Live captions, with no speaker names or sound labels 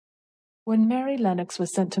When Mary Lennox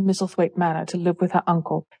was sent to Misselthwaite Manor to live with her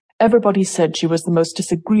uncle, everybody said she was the most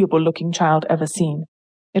disagreeable-looking child ever seen.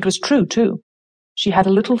 It was true, too. She had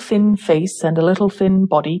a little thin face and a little thin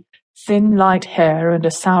body, thin light hair and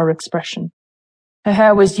a sour expression. Her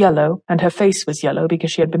hair was yellow, and her face was yellow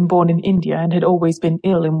because she had been born in India and had always been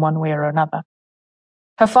ill in one way or another.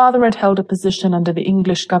 Her father had held a position under the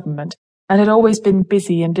English government, and had always been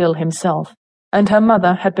busy and ill himself, and her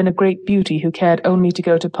mother had been a great beauty who cared only to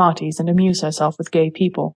go to parties and amuse herself with gay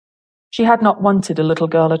people. She had not wanted a little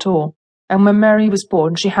girl at all, and when Mary was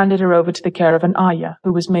born she handed her over to the care of an ayah,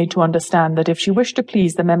 who was made to understand that if she wished to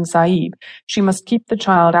please the Mem Sahib, she must keep the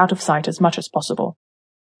child out of sight as much as possible.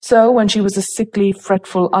 So when she was a sickly,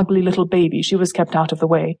 fretful, ugly little baby, she was kept out of the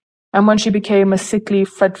way, and when she became a sickly,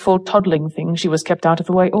 fretful, toddling thing, she was kept out of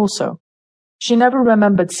the way also. She never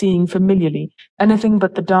remembered seeing familiarly anything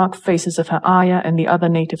but the dark faces of her ayah and the other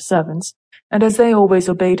native servants, and as they always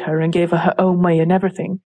obeyed her and gave her her own way in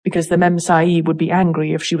everything, because the Mem Sahib would be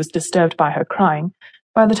angry if she was disturbed by her crying,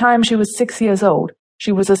 by the time she was 6 years old,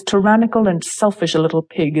 she was as tyrannical and selfish a little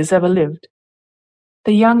pig as ever lived.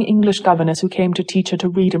 The young English governess who came to teach her to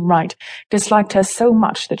read and write disliked her so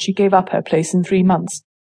much that she gave up her place in 3 months,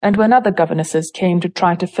 and when other governesses came to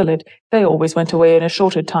try to fill it, they always went away in a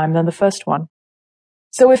shorter time than the first one.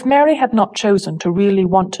 So if Mary had not chosen to really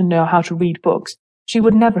want to know how to read books, she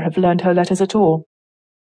would never have learned her letters at all.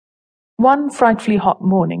 One frightfully hot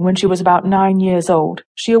morning, when she was about 9 years old,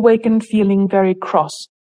 she awakened feeling very cross,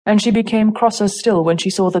 and she became crosser still when she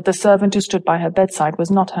saw that the servant who stood by her bedside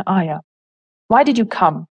was not her ayah. "Why did you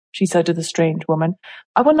come?" she said to the strange woman.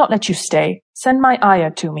 "I will not let you stay. Send my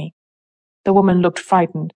ayah to me." The woman looked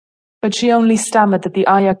frightened, but she only stammered that the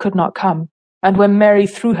ayah could not come, and when Mary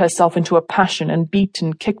threw herself into a passion and beat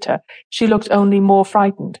and kicked her, she looked only more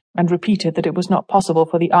frightened, and repeated that it was not possible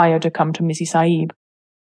for the ayah to come to Missy Sahib.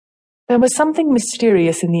 There was something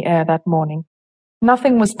mysterious in the air that morning.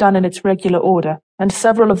 Nothing was done in its regular order, and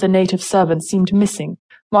several of the native servants seemed missing,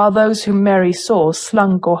 while those whom Mary saw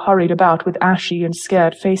slunk or hurried about with ashy and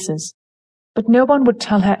scared faces. But no one would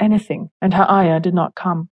tell her anything, and her ayah did not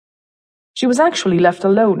come. She was actually left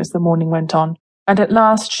alone as the morning went on, and at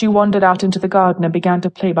last she wandered out into the garden and began to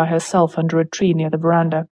play by herself under a tree near the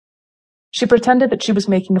veranda. She pretended that she was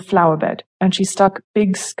making a flower bed, and she stuck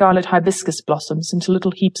big scarlet hibiscus blossoms into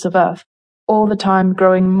little heaps of earth, all the time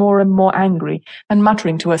growing more and more angry and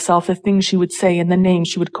muttering to herself the things she would say and the names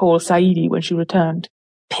she would call Saidi when she returned.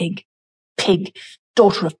 "Pig, pig,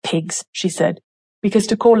 daughter of pigs," she said, because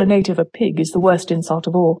to call a native a pig is the worst insult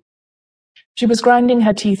of all. She was grinding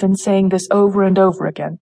her teeth and saying this over and over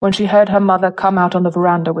again when she heard her mother come out on the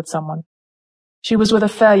veranda with someone. She was with a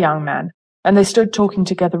fair young man, and they stood talking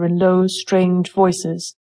together in low, strange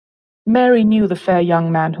voices. Mary knew the fair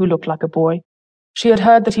young man who looked like a boy. She had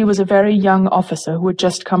heard that he was a very young officer who had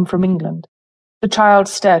just come from England. The child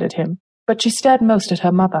stared at him, but she stared most at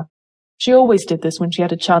her mother. She always did this when she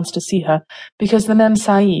had a chance to see her, because the Mem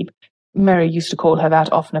Sahib, Mary used to call her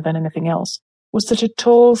that oftener than anything else, was such a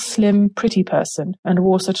tall, slim, pretty person, and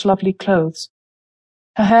wore such lovely clothes.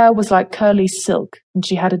 Her hair was like curly silk, and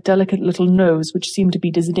she had a delicate little nose which seemed to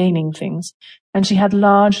be disdaining things, and she had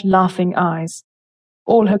large, laughing eyes.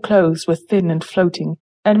 All her clothes were thin and floating,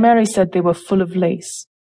 and Mary said they were full of lace.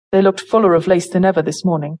 They looked fuller of lace than ever this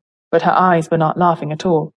morning, but her eyes were not laughing at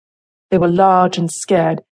all. They were large and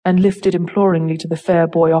scared, and lifted imploringly to the fair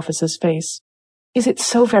boy officer's face. "Is it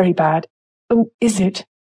so very bad? Oh, is it?"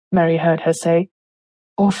 Mary heard her say.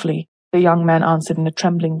 "Awfully," the young man answered in a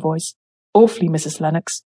trembling voice. "Awfully, Mrs.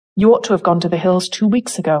 Lennox. You ought to have gone to the hills 2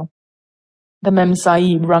 weeks ago." The Mem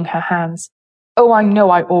Sahib wrung her hands. "Oh, I know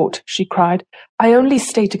I ought," she cried. "I only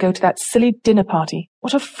stayed to go to that silly dinner party.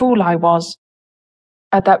 What a fool I was."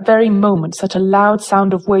 At that very moment such a loud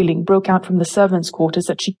sound of wailing broke out from the servants' quarters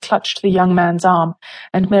that she clutched the young man's arm,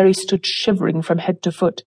 and Mary stood shivering from head to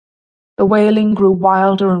foot. The wailing grew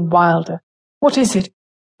wilder and wilder. "What is it?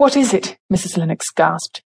 What is it?" Mrs. Lennox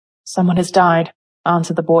gasped. "Someone has died,"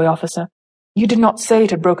 answered the boy officer. "You did not say it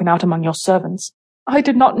had broken out among your servants." "I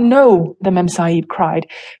did not know," the Mem Sahib cried.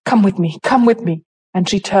 Come with me, and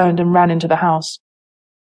she turned and ran into the house.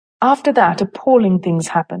 After that appalling things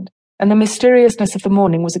happened, and the mysteriousness of the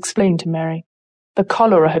morning was explained to Mary. The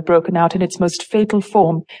cholera had broken out in its most fatal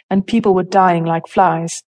form, and people were dying like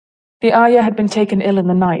flies. The ayah had been taken ill in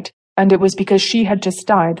the night, and it was because she had just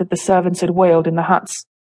died that the servants had wailed in the huts.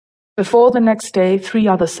 Before the next day 3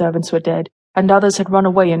 other servants were dead, and others had run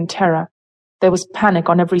away in terror. There was panic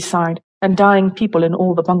on every side, and dying people in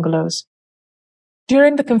all the bungalows.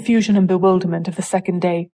 During the confusion and bewilderment of the second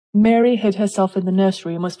day, Mary hid herself in the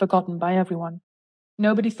nursery and was forgotten by everyone.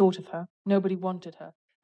 Nobody thought of her, nobody wanted her.